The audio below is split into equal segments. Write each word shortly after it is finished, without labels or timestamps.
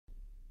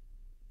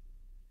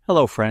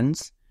Hello,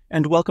 friends,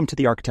 and welcome to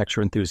The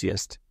Architecture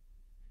Enthusiast.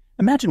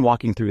 Imagine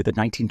walking through the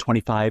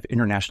 1925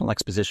 International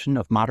Exposition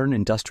of Modern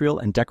Industrial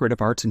and Decorative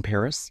Arts in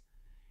Paris,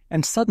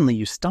 and suddenly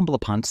you stumble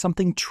upon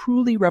something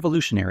truly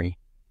revolutionary.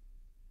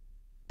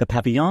 The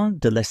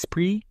Pavillon de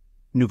l'Esprit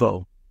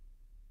Nouveau.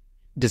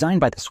 Designed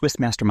by the Swiss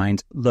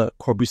masterminds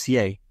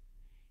LeCorbusier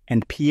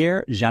and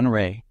Pierre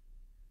Jeanneret,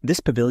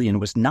 this pavilion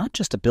was not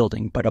just a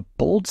building, but a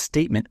bold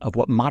statement of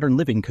what modern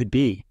living could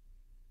be.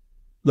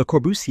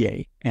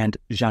 LeCorbusier and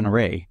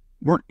Jeanerette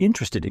weren't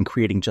interested in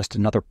creating just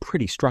another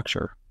pretty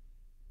structure.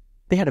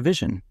 They had a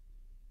vision.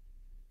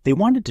 They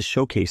wanted to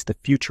showcase the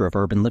future of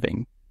urban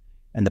living,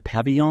 and the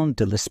Pavillon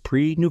de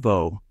l'Esprit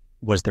Nouveau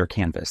was their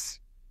canvas.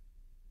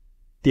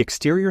 The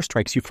exterior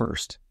strikes you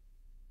first.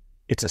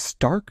 It's a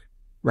stark,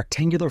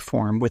 rectangular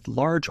form with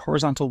large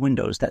horizontal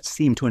windows that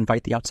seem to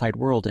invite the outside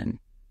world in.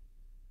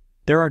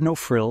 There are no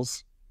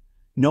frills,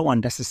 no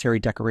unnecessary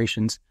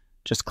decorations,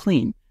 just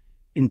clean,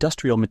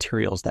 industrial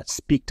materials that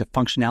speak to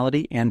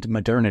functionality and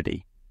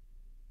modernity.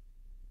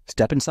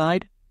 Step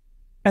inside,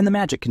 and the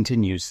magic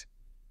continues.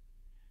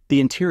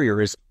 The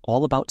interior is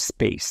all about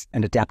space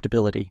and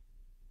adaptability.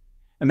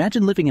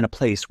 Imagine living in a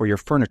place where your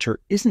furniture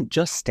isn't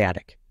just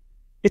static.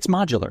 It's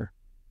modular.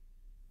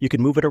 You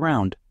can move it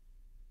around,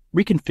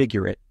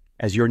 reconfigure it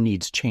as your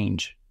needs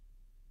change.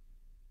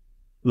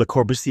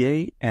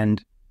 LeCorbusier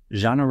and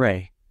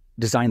Jeanerette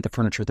designed the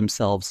furniture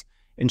themselves,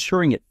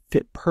 ensuring it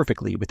fit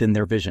perfectly within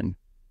their vision.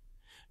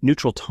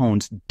 Neutral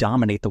tones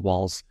dominate the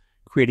walls,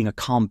 creating a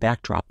calm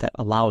backdrop that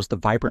allows the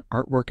vibrant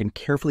artwork and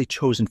carefully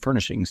chosen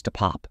furnishings to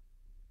pop.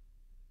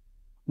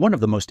 One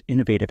of the most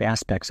innovative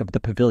aspects of the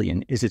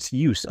pavilion is its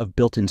use of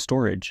built-in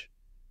storage.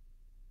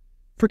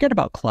 Forget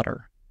about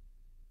clutter.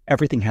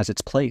 Everything has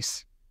its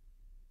place,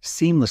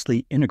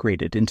 seamlessly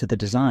integrated into the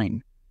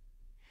design.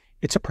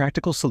 It's a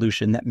practical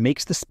solution that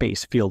makes the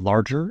space feel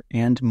larger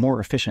and more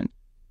efficient.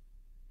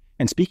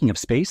 And speaking of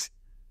space,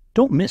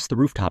 don't miss the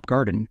rooftop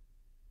garden.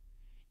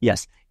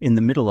 Yes, in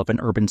the middle of an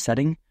urban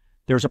setting,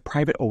 there's a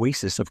private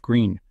oasis of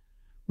green,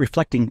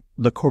 reflecting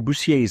Le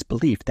Corbusier's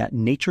belief that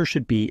nature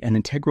should be an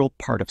integral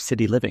part of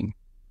city living.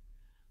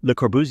 Le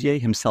Corbusier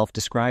himself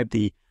described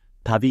the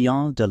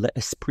Pavillon de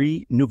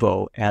l'Esprit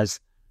Nouveau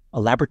as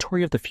a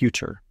laboratory of the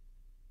future.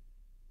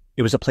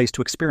 It was a place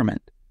to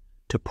experiment,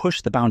 to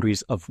push the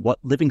boundaries of what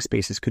living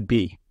spaces could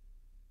be.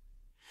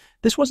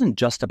 This wasn't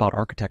just about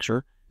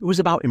architecture, it was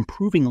about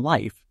improving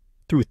life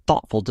through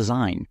thoughtful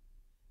design.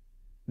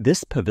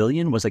 This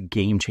pavilion was a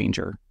game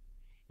changer.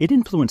 It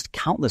influenced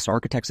countless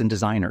architects and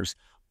designers,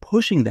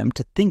 pushing them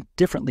to think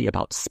differently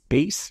about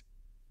space,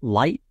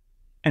 light,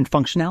 and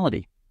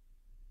functionality.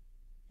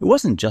 It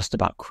wasn't just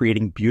about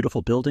creating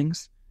beautiful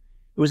buildings.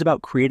 It was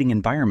about creating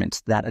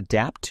environments that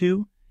adapt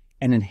to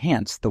and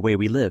enhance the way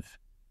we live.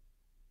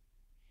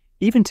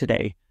 Even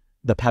today,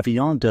 the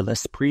Pavillon de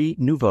l'Esprit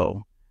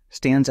Nouveau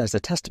stands as a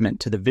testament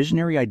to the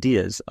visionary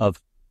ideas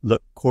of Le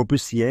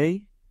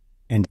Corbusier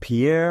and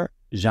Pierre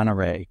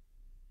Jeanneret.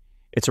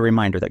 It's a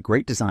reminder that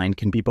great design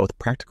can be both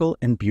practical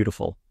and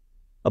beautiful,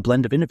 a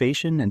blend of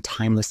innovation and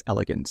timeless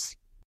elegance.